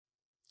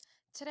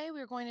Today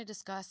we are going to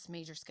discuss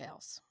major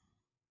scales.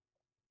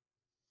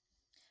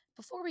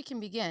 Before we can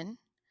begin,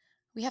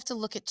 we have to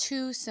look at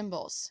two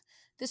symbols.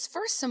 This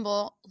first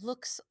symbol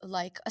looks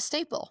like a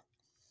staple.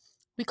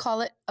 We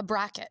call it a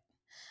bracket.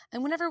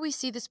 And whenever we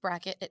see this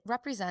bracket, it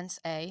represents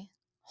a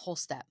whole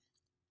step.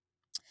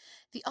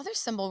 The other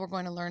symbol we're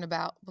going to learn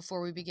about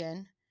before we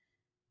begin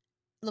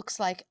looks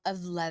like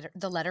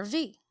the letter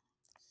V.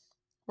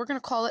 We're going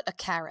to call it a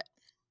caret.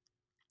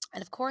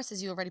 And of course,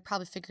 as you already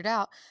probably figured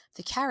out,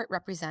 the caret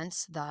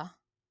represents the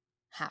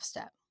half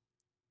step.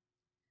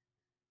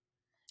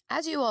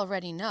 As you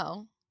already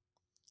know,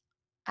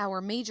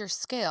 our major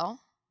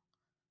scale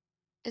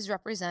is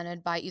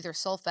represented by either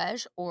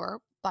solfege or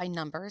by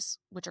numbers,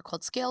 which are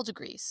called scale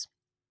degrees.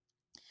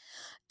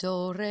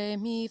 Do, re,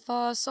 mi,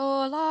 fa,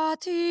 sol, la,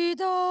 ti,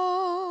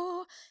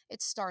 do.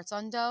 It starts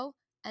on do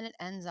and it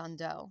ends on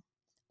do.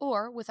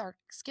 Or with our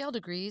scale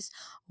degrees,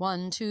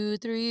 1, 2,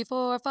 3,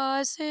 4,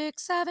 5,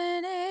 6,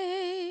 7,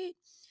 8.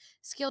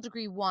 Scale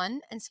degree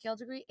 1 and scale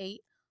degree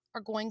 8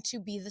 are going to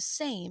be the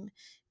same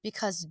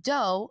because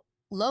do,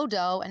 low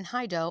do, and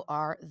high do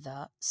are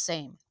the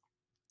same.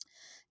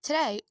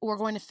 Today, we're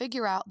going to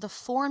figure out the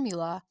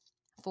formula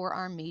for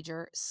our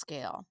major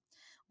scale.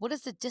 What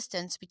is the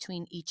distance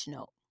between each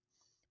note?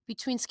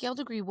 Between scale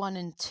degree 1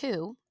 and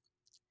 2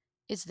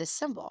 is this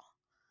symbol.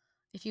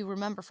 If you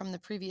remember from the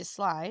previous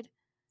slide,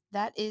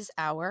 that is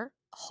our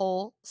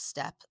whole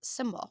step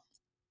symbol.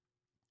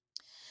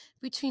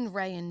 Between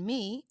re and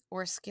mi,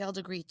 or scale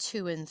degree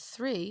 2 and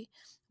 3,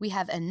 we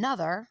have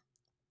another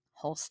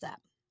whole step.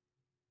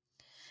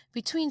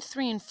 Between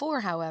 3 and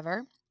 4,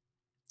 however,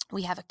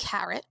 we have a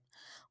caret,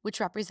 which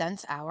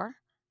represents our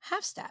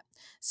half step.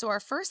 So our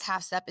first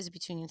half step is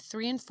between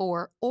 3 and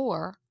 4,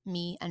 or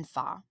mi and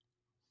fa.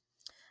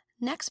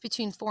 Next,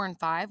 between 4 and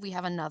 5, we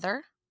have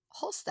another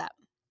whole step.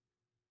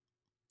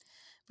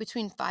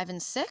 Between 5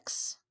 and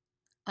 6,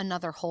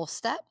 another whole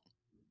step.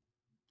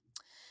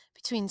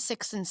 Between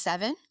 6 and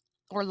 7,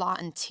 or la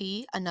and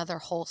ti, another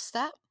whole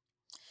step.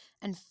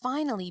 And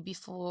finally,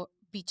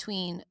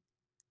 between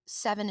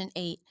 7 and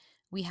 8,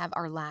 we have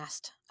our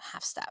last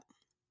half step.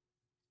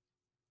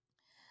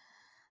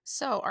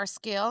 So our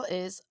scale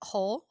is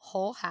whole,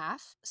 whole,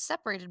 half,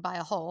 separated by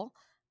a whole,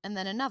 and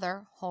then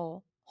another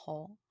whole,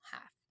 whole,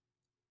 half.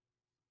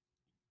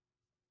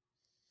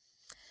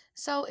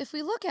 So if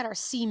we look at our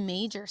C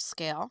major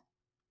scale,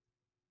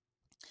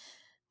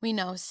 we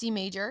know C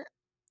major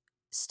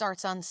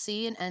starts on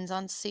C and ends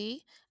on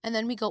C, and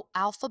then we go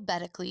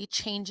alphabetically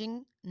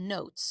changing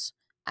notes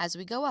as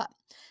we go up.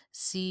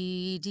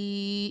 C,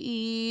 D,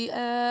 E,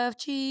 F,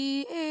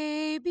 G,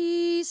 A,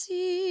 B,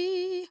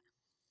 C.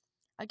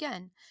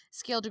 Again,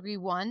 scale degree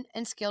 1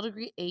 and scale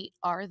degree 8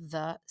 are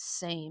the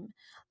same,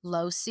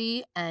 low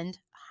C and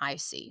high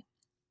C.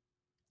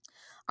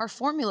 Our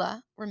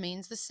formula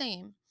remains the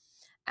same.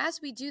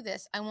 As we do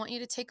this, I want you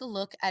to take a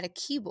look at a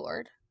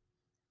keyboard.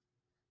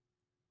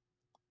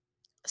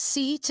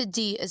 C to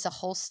D is a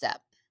whole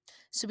step,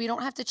 so we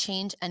don't have to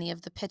change any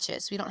of the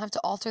pitches. We don't have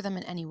to alter them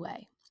in any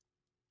way.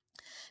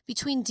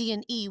 Between D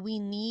and E, we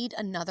need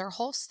another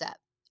whole step.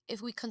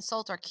 If we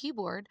consult our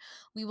keyboard,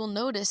 we will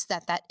notice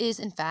that that is,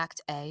 in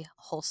fact, a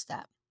whole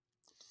step.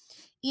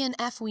 E and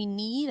F, we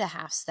need a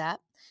half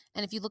step.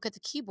 And if you look at the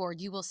keyboard,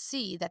 you will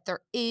see that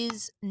there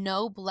is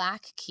no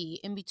black key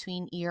in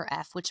between E or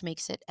F, which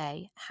makes it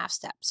a half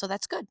step. So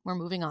that's good. We're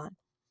moving on.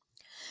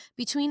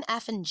 Between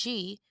F and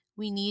G,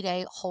 we need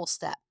a whole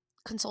step.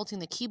 Consulting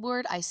the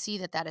keyboard, I see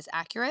that that is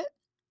accurate.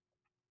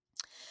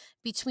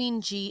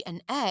 Between G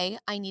and A,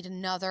 I need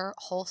another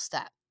whole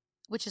step,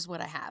 which is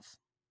what I have.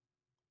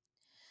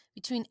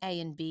 Between A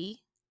and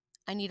B,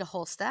 I need a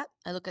whole step.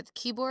 I look at the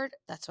keyboard,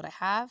 that's what I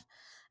have.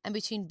 And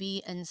between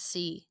B and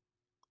C,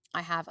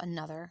 I have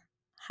another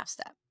half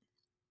step.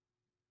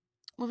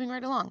 Moving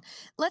right along.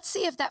 Let's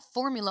see if that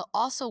formula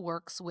also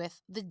works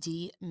with the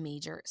D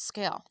major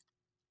scale.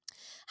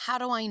 How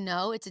do I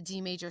know it's a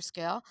D major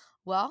scale?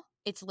 Well,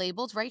 it's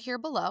labeled right here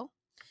below.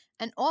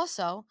 And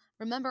also,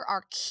 remember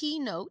our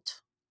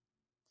keynote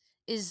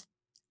is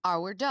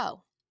our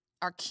do.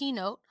 Our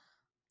keynote,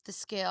 the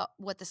scale,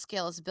 what the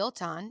scale is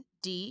built on,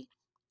 D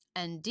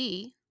and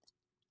D,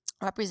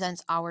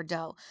 represents our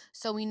do.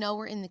 So we know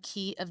we're in the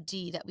key of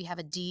D, that we have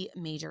a D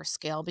major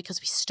scale because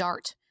we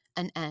start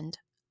and end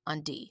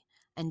on D,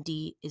 and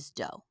D is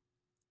do.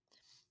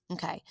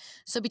 Okay,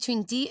 so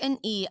between D and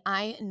E,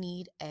 I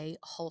need a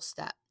whole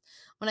step.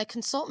 When I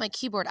consult my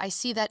keyboard, I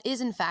see that is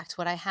in fact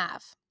what I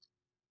have.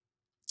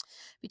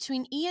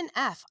 Between E and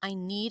F, I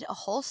need a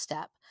whole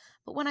step,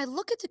 but when I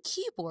look at the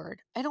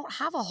keyboard, I don't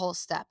have a whole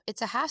step.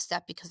 It's a half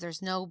step because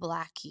there's no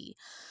black key.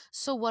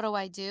 So what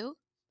do?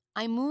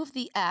 I move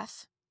the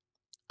F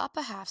up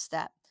a half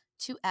step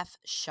to F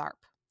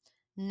sharp.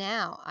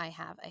 Now I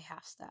have a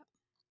half step,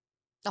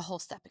 a whole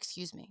step,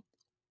 excuse me.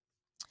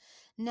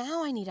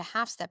 Now I need a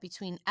half step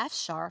between F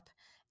sharp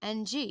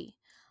and G.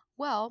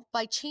 Well,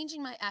 by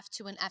changing my F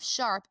to an F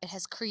sharp, it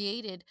has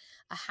created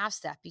a half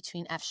step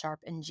between F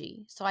sharp and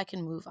G, so I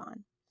can move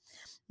on.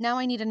 Now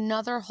I need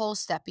another whole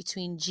step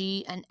between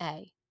G and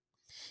A.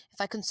 If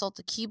I consult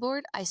the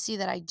keyboard, I see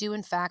that I do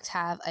in fact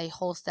have a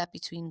whole step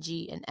between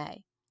G and A.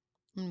 I'm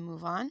going to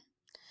move on.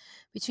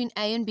 Between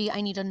A and B,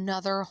 I need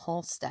another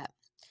whole step.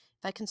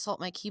 If I consult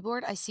my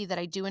keyboard, I see that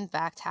I do in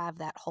fact have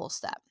that whole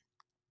step.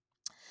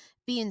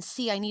 B and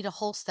C, I need a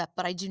whole step,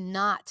 but I do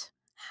not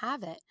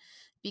have it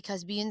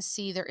because B and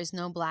C, there is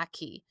no black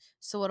key.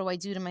 So what do I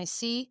do to my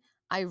C?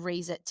 I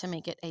raise it to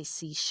make it a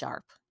C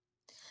sharp.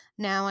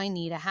 Now I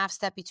need a half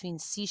step between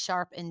C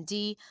sharp and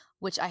D,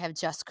 which I have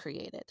just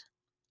created.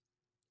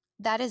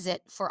 That is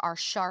it for our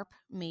sharp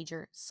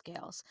major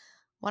scales.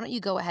 Why don't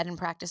you go ahead and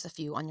practice a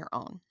few on your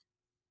own?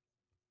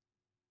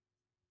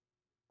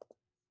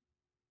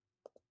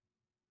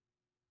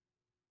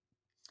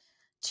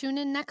 Tune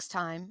in next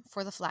time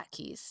for the flat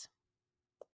keys.